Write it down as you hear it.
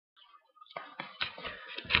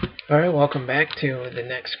Alright, welcome back to the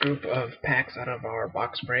next group of packs out of our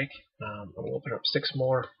box break. I'm going to open up 6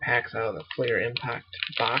 more packs out of the Fleer Impact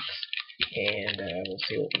box, and we'll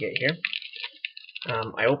see what we get here.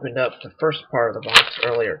 I opened up the first part of the box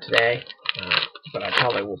earlier today, but I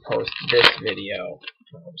probably will post this video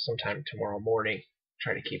sometime tomorrow morning.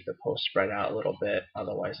 Try to keep the post spread out a little bit,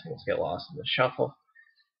 otherwise things get lost in the shuffle.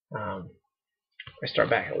 I start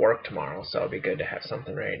back at work tomorrow, so it'll be good to have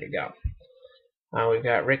something ready to go. We've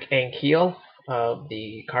got Rick Ankiel of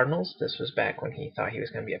the Cardinals. This was back when he thought he was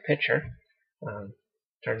going to be a pitcher.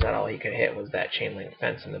 Turns out all he could hit was that chain link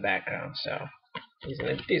fence in the background, so he's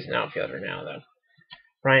a decent outfielder now, though.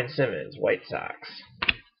 Brian Simmons, White Sox.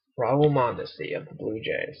 Raul Mondesi of the Blue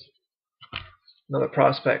Jays. Another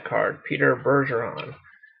prospect card, Peter Bergeron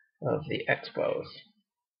of the Expos.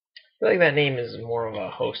 I feel like that name is more of a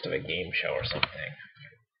host of a game show or something.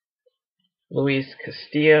 Luis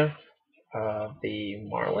Castillo of the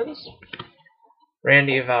Marlins.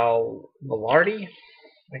 Randy Velarde,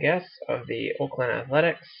 I guess, of the Oakland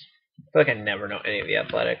Athletics. I feel like I never know any of the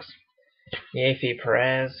Athletics. Yefi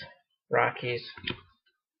Perez, Rockies.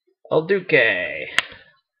 El Duque,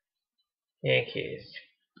 Yankees.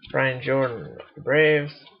 Brian Jordan,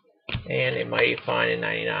 Braves. And a mighty fine in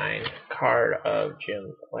 99 card of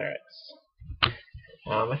Jim Leyritz.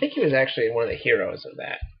 I think he was actually one of the heroes of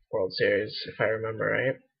that World Series, if I remember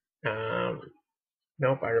right.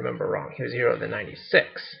 Nope, I remember wrong. He was a hero of the 96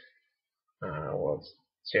 World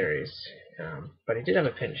Series, but he did have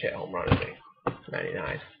a pinch hit home run in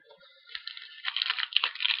 99.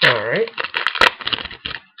 Alright.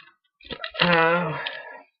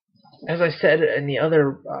 As I said in the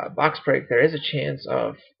other box break, there is a chance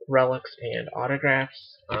of relics and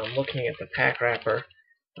autographs. Looking at the pack wrapper,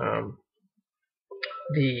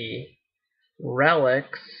 the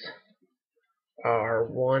relics are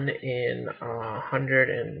 1 in 100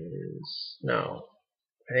 and no,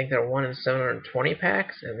 I think they're 1 in 720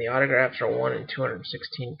 packs, and the autographs are 1 in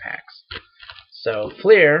 216 packs. So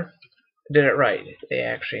Fleer did it right. They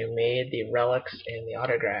actually made the relics and the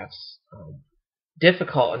autographs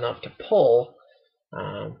difficult enough to pull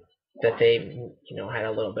that they, had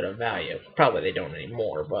a little bit of value. Probably they don't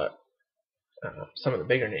anymore, but some of the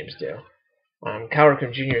bigger names do. Cal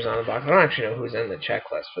Ripken Jr. is on the box. I don't actually know who's in the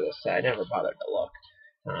checklist for this set. I never bothered to look.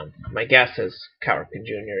 My guess is Cal Ripken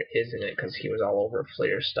Jr. is in it because he was all over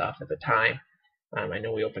Fleer stuff at the time. I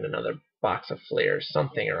know we opened another box of Fleer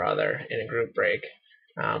something or other in a group break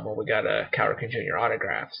where we got a Cal Ripken Jr.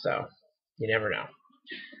 autograph, so you never know.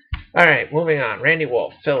 Alright, moving on. Randy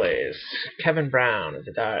Wolf, Phillies. Kevin Brown of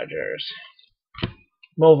the Dodgers.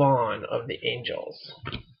 Mo Vaughn of the Angels.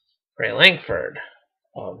 Ray Lankford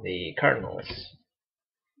of the Cardinals.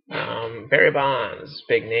 Barry Bonds,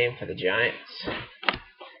 big name for the Giants.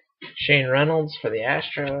 Shane Reynolds for the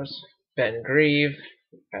Astros. Ben Grieve,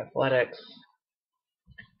 Athletics.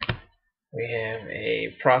 We have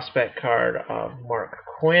a prospect card of Mark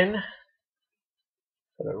Quinn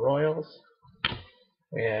for the Royals.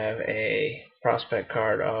 We have a prospect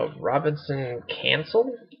card of Robinson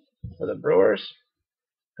Cancel for the Brewers.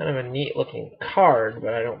 Kind of a neat looking card,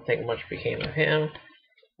 but I don't think much became of him.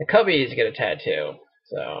 The Cubbies get a tattoo,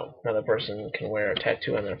 so another person can wear a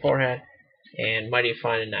tattoo on their forehead. And mighty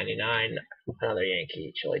fine in 99, another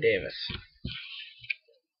Yankee, Chili Davis.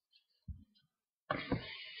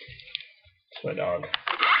 It's my dog.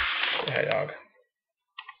 Hi, dog.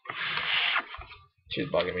 She's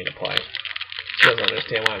bugging me to play. She doesn't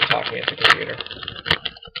understand why I'm talking at the computer.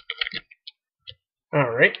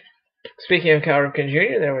 Alright. Speaking of Cal Ripken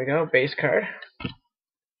Jr., there we go. Base card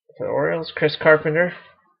for the Orioles. Chris Carpenter,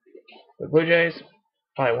 the Blue Jays.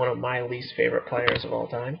 Probably one of my least favorite players of all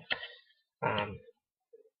time.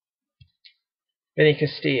 Vinny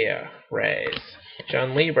Castilla, Rays.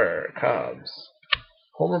 John Lieber, Cubs.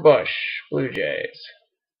 Homer Bush, Blue Jays.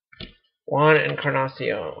 Juan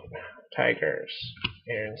Encarnacion, Tigers.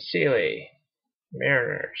 Aaron Seeley,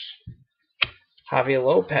 Mariners. Javi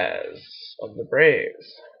Lopez of the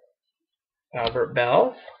Braves. Albert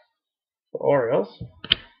Bell, the Orioles.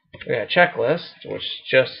 We got a checklist, which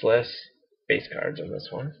just lists base cards in this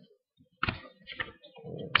one.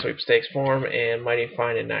 Sweepstakes form and mighty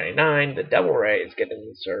fine in 99. The Devil Rays get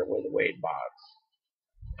inserted with Wade Boggs.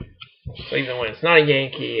 So even when it's not a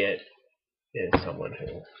Yankee, it is someone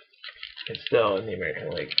who is still in the American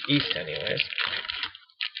League East anyways.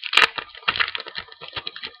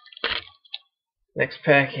 Next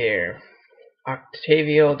pack here.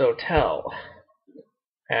 Octavio Dotel,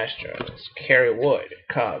 Astros. Kerry Wood,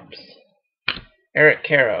 Cubs. Eric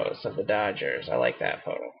Karros of the Dodgers. I like that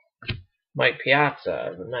photo. Mike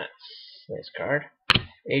Piazza of the Mets. Nice card.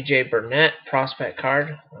 A.J. Burnett, prospect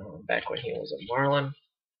card. back when he was a Marlin.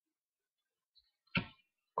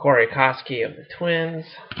 Corey Koski of the Twins.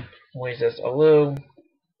 Moises Alou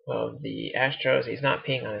of the Astros. He's not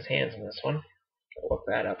peeing on his hands in this one. Look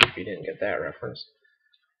that up if you didn't get that reference.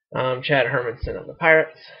 Chad Hermanson of the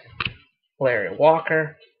Pirates. Larry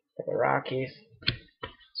Walker for the Rockies.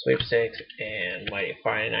 Sweepstakes, and Mighty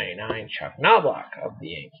Fine 99, Chuck Knobloch of the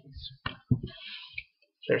Yankees.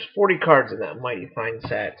 There's 40 cards in that Mighty Fine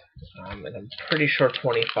set, and I'm pretty sure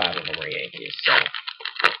 25 of them are Yankees, so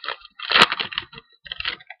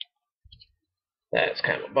that's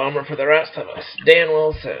kind of a bummer for the rest of us. Dan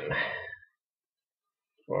Wilson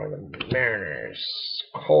for the Mariners.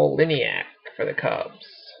 Cole Liniak for the Cubs.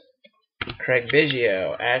 Craig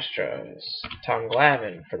Biggio, Astros. Tom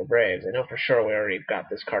Glavine for the Braves. I know for sure we already got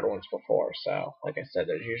this card once before, so like I said,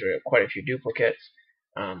 there's usually quite a few duplicates.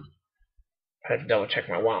 I have to double check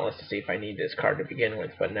my want list to see if I need this card to begin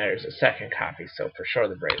with, but there's a second copy, so for sure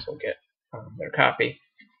the Braves will get their copy.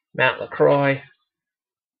 Matt LaCroix,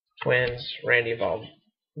 Twins. Randy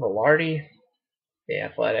Velarde, the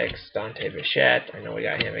Athletics. Dante Bichette, I know we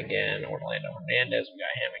got him again. Orlando Hernandez, we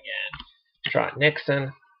got him again. Trot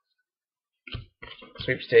Nixon.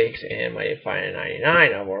 Sweepstakes, and Mighty Fine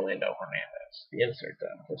 99 of Orlando Hernandez. The insert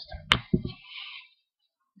this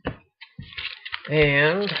time.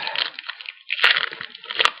 And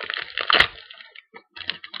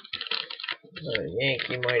the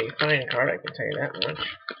Yankee Mighty Fine card, I can tell you that much.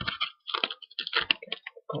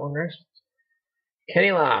 Corners. Kenny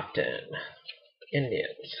Lofton,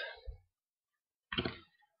 Indians.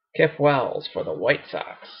 Kip Wells for the White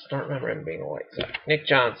Sox. Don't remember him being a White Sox. Nick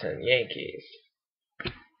Johnson, Yankees.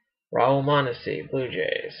 Raul Mondesi, Blue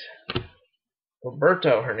Jays.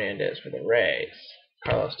 Roberto Hernandez for the Rays.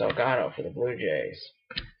 Carlos Delgado for the Blue Jays.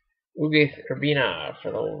 Ugueth Urbina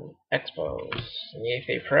for the Expos.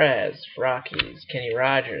 Niefe Perez for Rockies. Kenny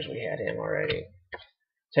Rogers, we had him already.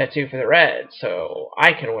 Tattoo for the Reds, so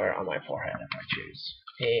I can wear it on my forehead if I choose.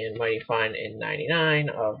 And Mighty Fine in 99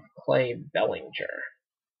 of Clay Bellinger.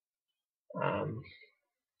 I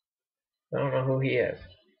don't know who he is.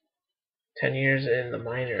 10 years in the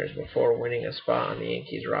minors before winning a spot on the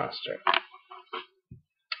Yankees roster.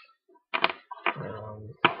 I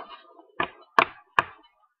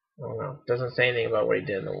don't know. Doesn't say anything about what he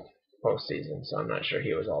did in the postseason, so I'm not sure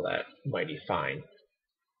he was all that mighty fine.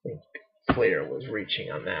 I think Fleer was reaching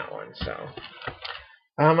on that one, so.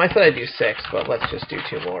 I said I'd do 6, but let's just do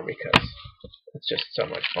 2 more because it's just so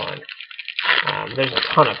much fun. There's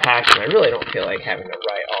a ton of packs, and I really don't feel like having to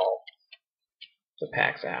write all the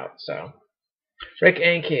packs out, so. Rick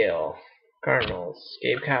Ankiel, Cardinals.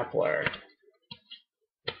 Gabe Kapler,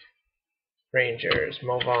 Rangers.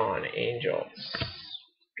 Mo Vaughn, Angels.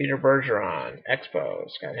 Peter Bergeron, Expos.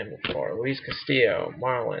 Got him before. Luis Castillo,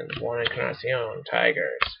 Marlins. Juan Encarnacion,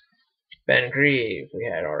 Tigers. Ben Grieve, we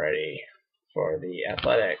had already for the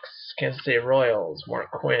Athletics. Kansas City Royals,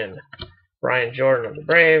 Mark Quinn. Brian Jordan of the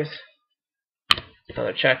Braves.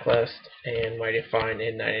 Another checklist. And Mighty Fine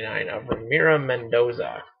in 99 of Ramiro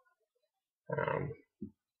Mendoza.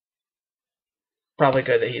 Probably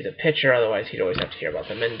good that he's a pitcher, otherwise he'd always have to hear about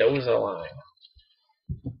the Mendoza line.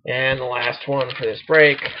 And the last one for this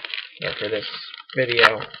break, or for this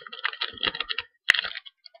video,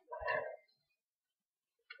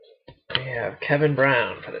 we have Kevin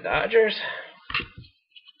Brown for the Dodgers,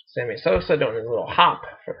 Sammy Sosa doing his little hop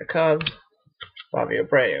for the Cubs, Bobby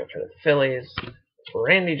Abreu for the Phillies,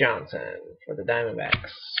 Randy Johnson for the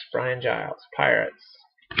Diamondbacks, Brian Giles, Pirates,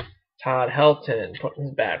 Todd Helton putting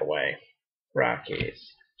his bat away,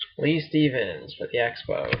 Rockies, Lee Stevens for the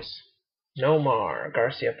Expos, Nomar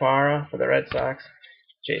Garciaparra for the Red Sox,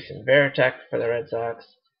 Jason Varitek for the Red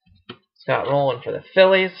Sox, Scott Rowland for the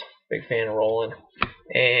Phillies, big fan of Rowland,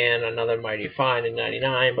 and another Mighty Fine in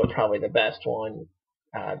 99, but probably the best one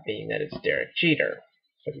being that it's Derek Jeter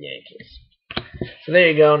for the Yankees. So there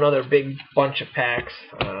you go, another big bunch of packs.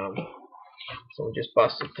 So we just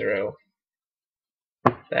busted through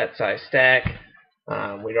that size stack.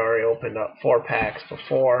 We'd already opened up 4 packs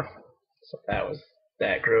before, so that was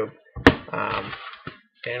that group. And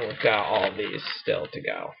we've got all of these still to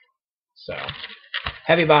go. So,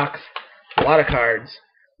 heavy box, a lot of cards,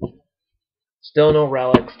 still no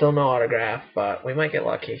relic, still no autograph, but we might get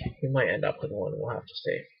lucky. We might end up with one, we'll have to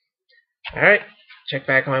see. Alright, check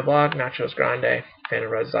back on my blog, Nachos Grande,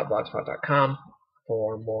 fanofreds.blogspot.com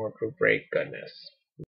for more group break goodness.